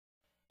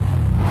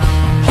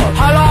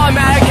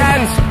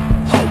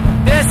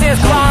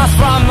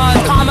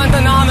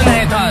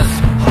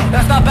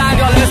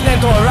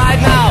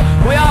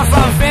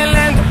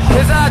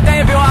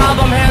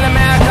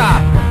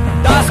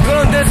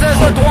is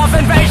the Dwarf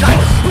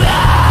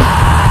Invasion!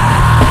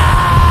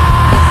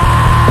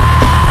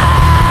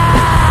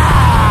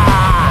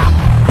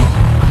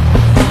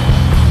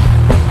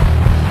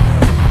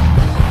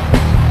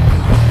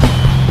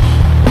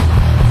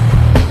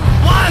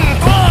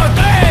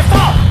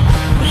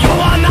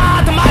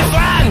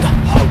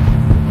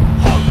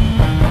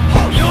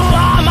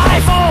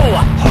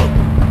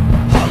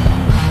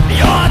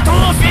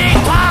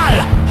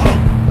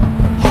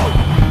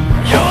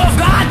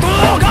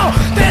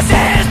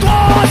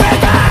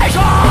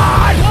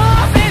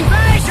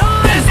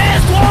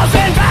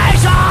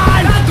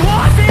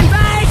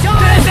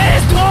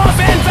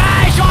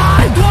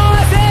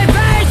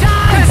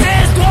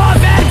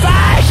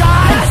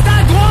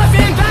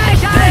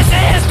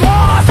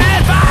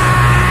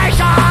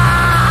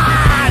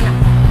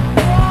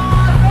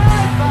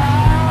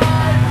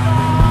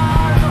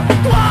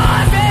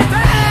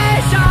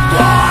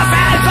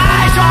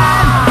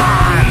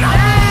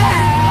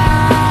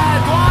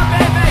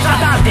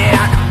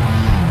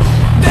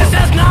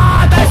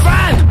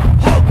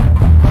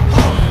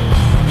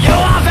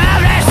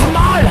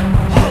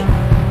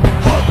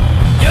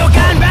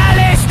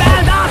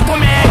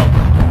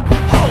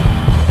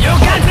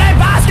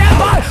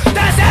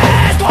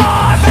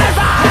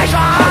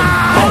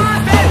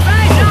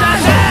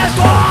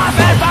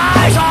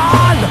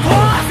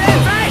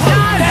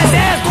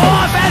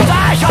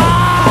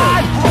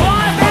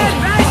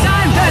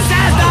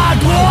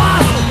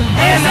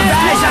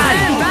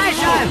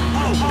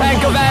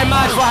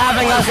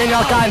 In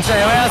your country.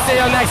 We'll see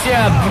you next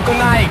year. Good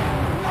night.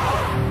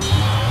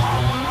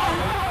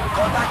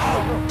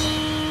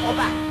 Go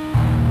back.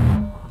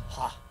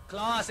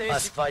 Klaas is...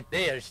 Was fight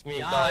there?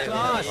 Ja,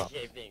 Klaas.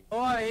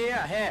 Oh,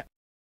 here.